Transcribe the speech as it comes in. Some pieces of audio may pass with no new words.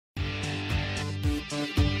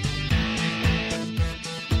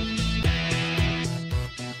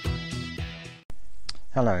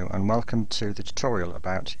Hello and welcome to the tutorial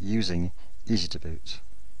about using Easy2Boot.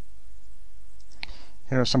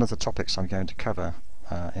 Here are some of the topics I'm going to cover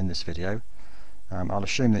in this video. I'll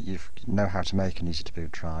assume that you know how to make an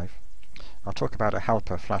Easy2Boot drive. I'll talk about a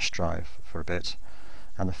helper flash drive for a bit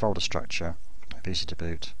and the folder structure of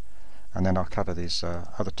Easy2Boot, and then I'll cover these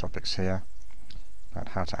other topics here about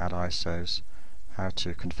how to add ISOs, how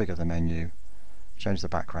to configure the menu, change the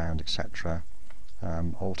background, etc.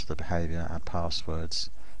 Alter the behavior, add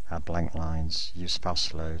passwords, add blank lines, use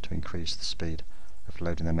fast-load to increase the speed of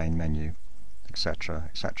loading the main menu, etc.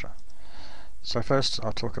 etc. So first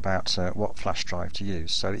I'll talk about what flash drive to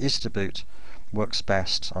use. So Easy2Boot works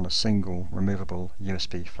best on a single removable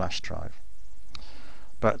USB flash drive.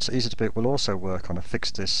 But Easy2Boot will also work on a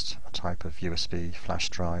fixed disk type of USB flash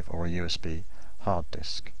drive or a USB hard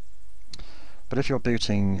disk. But if you're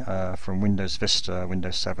booting from Windows Vista,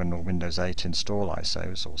 Windows 7 or Windows 8 install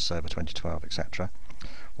ISOs or Server 2012, etc.,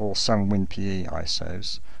 or some WinPE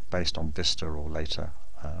ISOs based on Vista or later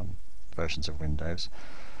versions of Windows,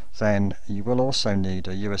 then you will also need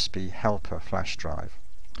a USB helper flash drive,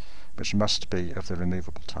 which must be of the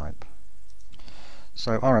removable type.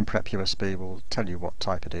 So RMPrep USB will tell you what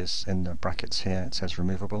type it is. In the brackets here it says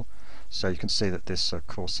removable, so you can see that this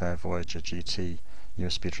Corsair Voyager GT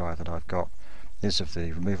USB drive that I've got is of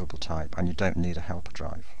the removable type, and you don't need a helper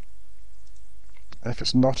drive. If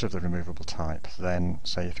it's not of the removable type, then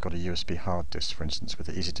say if you've got a USB hard disk, for instance, with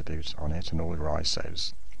the Easy2Boot on it and all your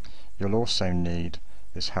ISOs, you'll also need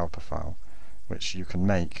this helper file, which you can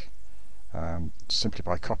make simply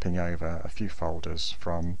by copying over a few folders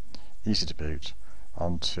from Easy2Boot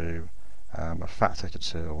onto a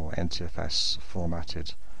FAT32 or NTFS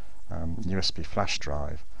formatted USB flash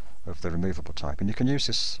drive of the removable type. And you can use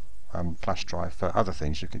this flash drive for other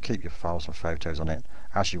things. You can keep your files and photos on it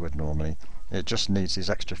as you would normally. It just needs these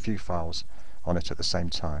extra few files on it at the same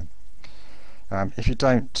time. If you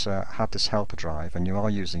don't have this helper drive and you are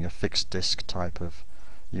using a fixed disk type of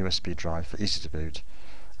USB drive for Easy2Boot,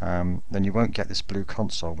 then you won't get this blue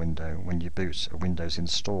console window when you boot a Windows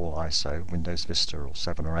install ISO, Windows Vista or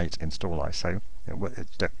 7 or 8 install ISO.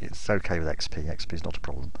 It's okay with XP, XP is not a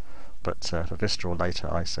problem, but for Vista or later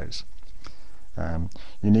ISOs,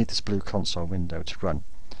 you need this blue console window to run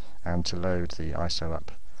and to load the ISO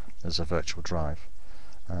up as a virtual drive.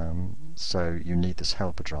 So you need this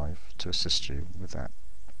helper drive to assist you with that.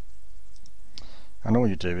 And all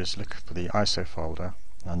you do is look for the ISO folder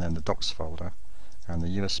and then the docs folder and the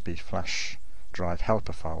USB flash drive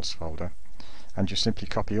helper files folder, and you simply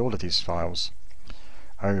copy all of these files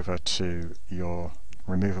over to your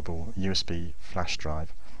removable USB flash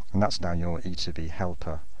drive, and that's now your E2B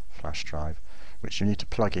helper flash drive, which you need to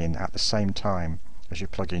plug in at the same time as you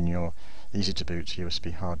plug in your Easy2Boot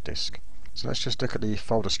USB hard disk. So let's just look at the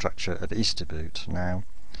folder structure of Easy2Boot. Now,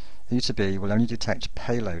 E2B will only detect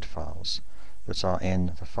payload files that are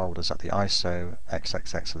in the folders at the ISO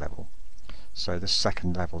XXX level, so this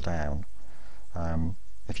second level down.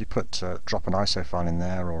 If you drop an ISO file in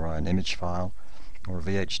there, or an image file, or a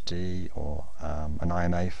VHD, or an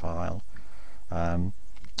IMA file,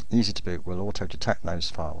 Easy2Boot will auto-detect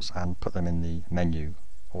those files and put them in the menu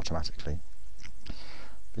automatically.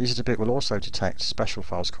 Easy2Boot will also detect special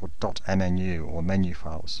files called .mnu or menu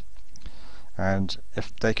files, and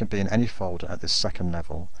if they can be in any folder at this second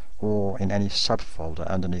level or in any subfolder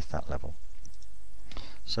underneath that level.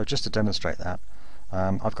 So just to demonstrate that,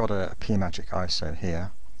 I've got a PMagic ISO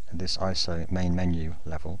here in this ISO main menu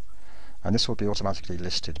level, and this will be automatically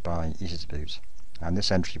listed by Easy2Boot, and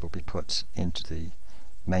this entry will be put into the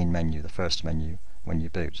main menu, the first menu, when you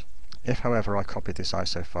boot. If however I copied this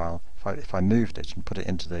ISO file, if I moved it and put it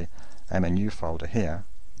into the MNU folder here,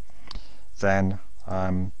 then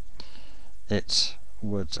it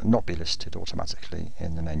would not be listed automatically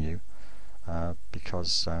in the menu,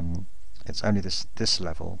 because it's only this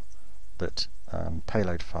level that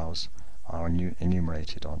payload files are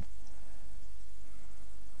enumerated on.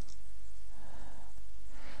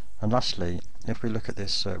 And lastly, if we look at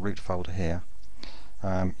this root folder here,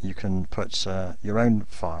 you can put your own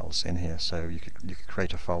files in here. So you could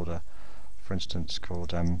create a folder, for instance,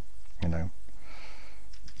 called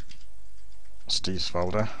Steve's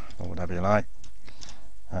folder or whatever you like,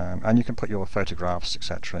 and you can put your photographs,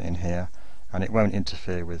 etc. in here, and it won't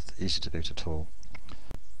interfere with Easy2Boot at all.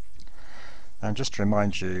 And just to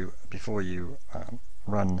remind you, before you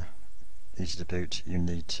run Easy2Boot, you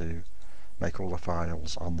need to make all the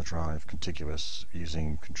files on the drive contiguous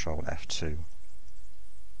using Control F2.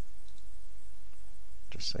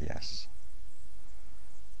 Just say yes.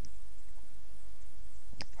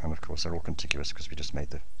 And of course they're all contiguous because we just made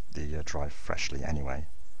the drive freshly anyway.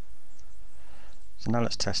 So now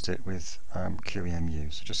let's test it with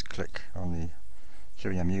QEMU. So just click on the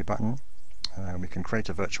QEMU button. We can create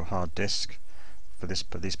a virtual hard disk. For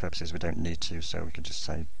these purposes we don't need to, so we can just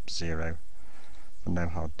say 0 for no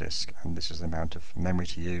hard disk, and this is the amount of memory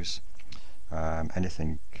to use.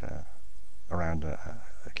 Anything around a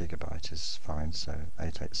gigabyte is fine, so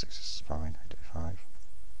 886 is fine, 885.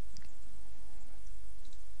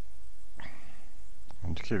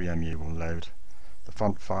 And QEMU will load the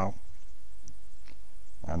font file,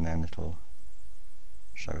 and then it'll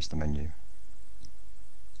show us the menu.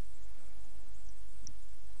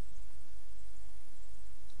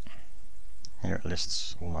 Here it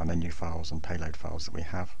lists all our menu files and payload files that we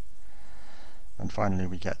have. And finally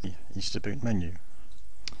we get the Easy2Boot menu.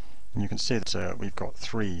 And you can see that we've got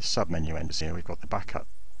 3 sub-menu ends here. We've got the backup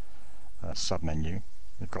sub-menu,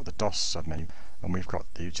 we've got the DOS sub-menu, and we've got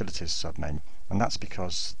the utilities sub-menu. And that's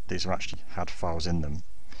because these are actually had files in them.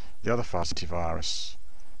 The other files, antivirus,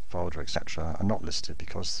 folder, etc., are not listed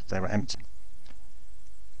because they were empty.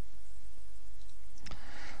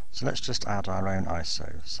 So let's just add our own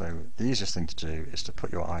ISO. So the easiest thing to do is to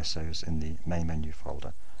put your ISOs in the main menu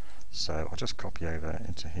folder. So I'll just copy over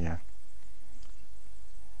into here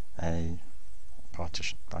a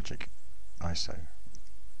partition magic ISO.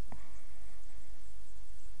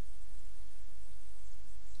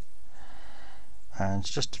 And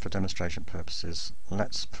just for demonstration purposes,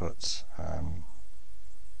 let's put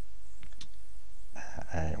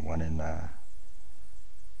one in the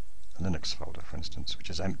Linux folder, for instance, which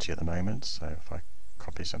is empty at the moment. So if I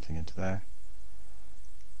copy something into there,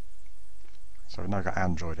 so we've now got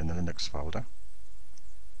Android in the Linux folder.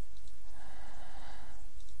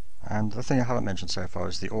 And the thing I haven't mentioned so far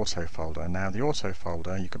is the auto folder. Now the auto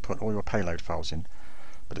folder, you can put all your payload files in,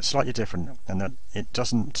 but it's slightly different in that it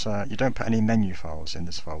doesn't, you don't put any menu files in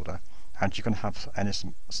this folder, and you can have any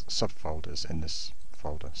subfolders in this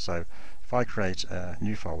folder. So if I create a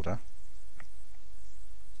new folder,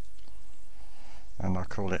 and I'll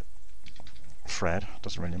call it Fred,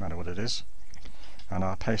 doesn't really matter what it is, and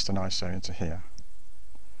I'll paste an ISO into here.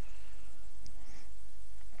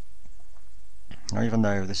 Now even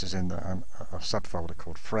though this is in the, a subfolder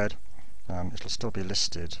called Fred, it'll still be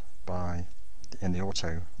listed in the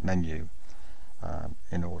auto menu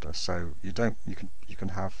in order. So you can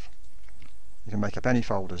make up any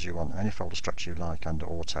folders you want, any folder structure you like under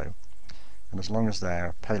auto, and as long as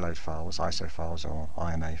they're payload files, ISO files or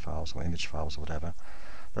IMA files or image files or whatever,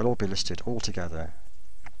 they'll all be listed all together.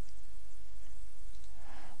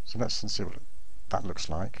 So let's see what that looks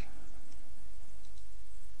like.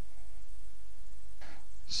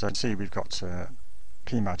 So you can see we've got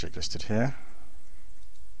pmagic listed here,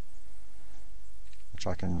 which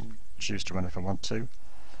I can choose to run if I want to,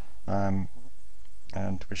 and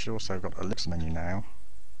we should also have got a Linux menu now,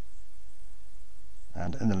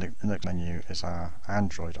 and in the Linux menu is our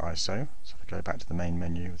Android ISO. So if we go back to the main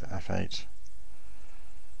menu, the F8,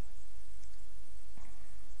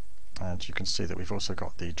 and you can see that we've also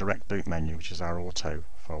got the direct boot menu, which is our auto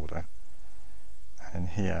folder, and in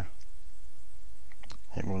here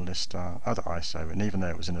it will list our other ISO, and even though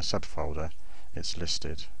it was in a subfolder, it's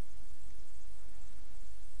listed.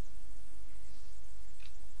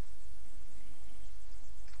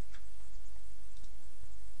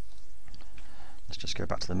 Let's just go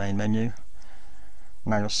back to the main menu.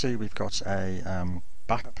 Now you'll see we've got a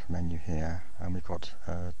backup menu here, and we've got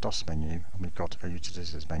a DOS menu, and we've got a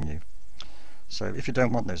utilities menu. So if you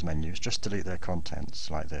don't want those menus, just delete their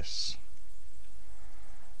contents like this.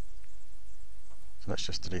 So let's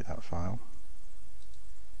just delete that file.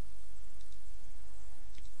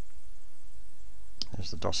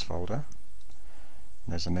 There's the DOS folder.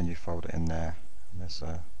 There's a menu folder in there. There's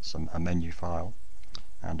a menu file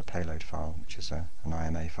and a payload file, which is an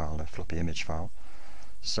IMA file, a floppy image file.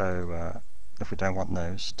 So if we don't want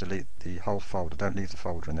those, delete the whole folder. Don't leave the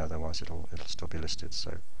folder in there, otherwise it'll still be listed.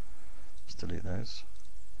 So let's delete those.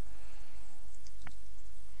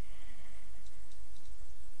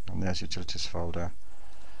 And there's utilities folder.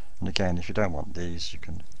 And again, if you don't want these, you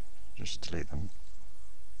can just delete them.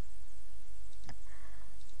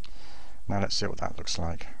 Now let's see what that looks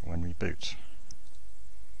like when we boot.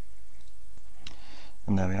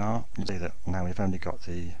 And there we are. You see that now we've only got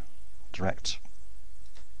the direct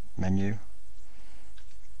menu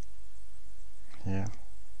here,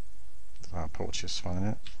 our purchase file in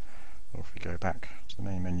it. Or if we go back to the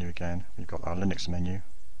main menu again, we've got our Linux menu.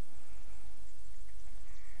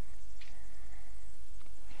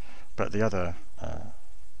 But the other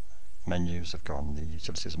menus have gone, the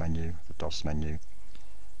utilities menu, the DOS menu,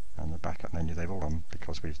 and the backup menu. They've all gone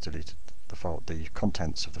because we've deleted the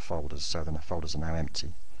contents of the folders, so then the folders are now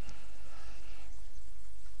empty.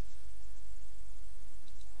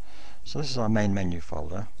 So this is our main menu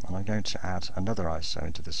folder, and I'm going to add another ISO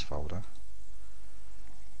into this folder,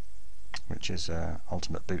 which is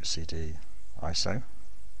Ultimate Boot CD ISO.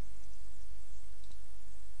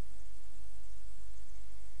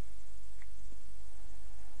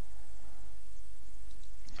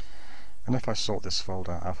 And if I sort this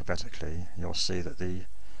folder alphabetically, you'll see that the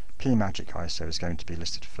PMagic ISO is going to be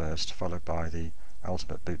listed first, followed by the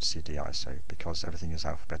Ultimate Boot CD ISO, because everything is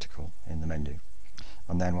alphabetical in the menu.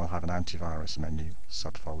 And then we'll have an antivirus menu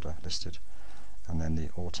subfolder listed, and then the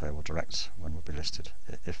auto or direct one will be listed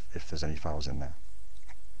if there's any files in there.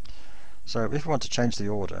 So if we want to change the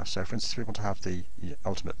order, so for instance we want to have the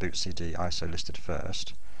Ultimate Boot CD ISO listed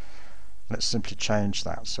first, let's simply change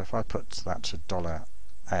that. So if I put that to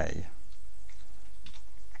 $A,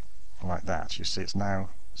 like that, you see it's now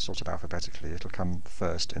sorted alphabetically. It'll come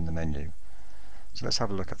first in the menu. So let's have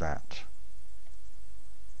a look at that.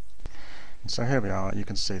 And so here we are. You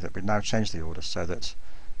can see that we've now changed the order so that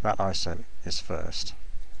that ISO is first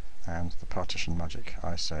and the partition magic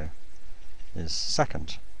ISO is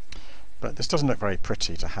second. But this doesn't look very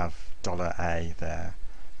pretty to have $A there,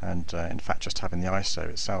 and in fact just having the ISO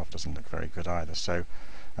itself doesn't look very good either. So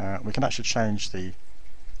we can actually change the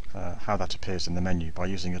how that appears in the menu by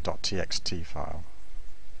using a .txt file.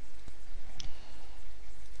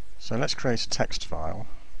 So let's create a text file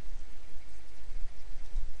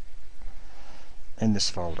in this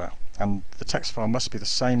folder, and the text file must be the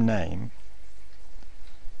same name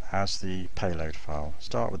as the payload file.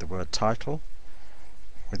 Start with the word title,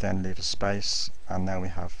 we then leave a space, and now we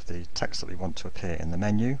have the text that we want to appear in the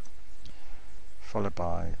menu, followed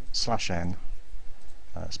by /n.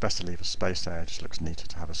 It's best to leave a space there, it just looks neater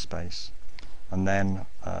to have a space, and then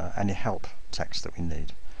any help text that we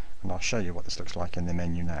need. And I'll show you what this looks like in the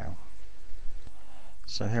menu now.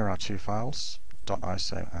 So here are two files,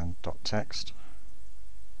 .iso and .text.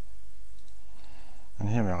 And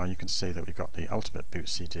here we are, you can see that we've got the Ultimate Boot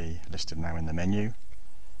CD listed now in the menu,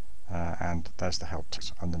 and there's the help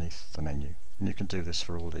text underneath the menu. And you can do this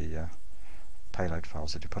for all the payload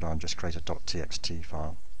files that you put on, just create a .txt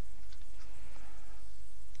file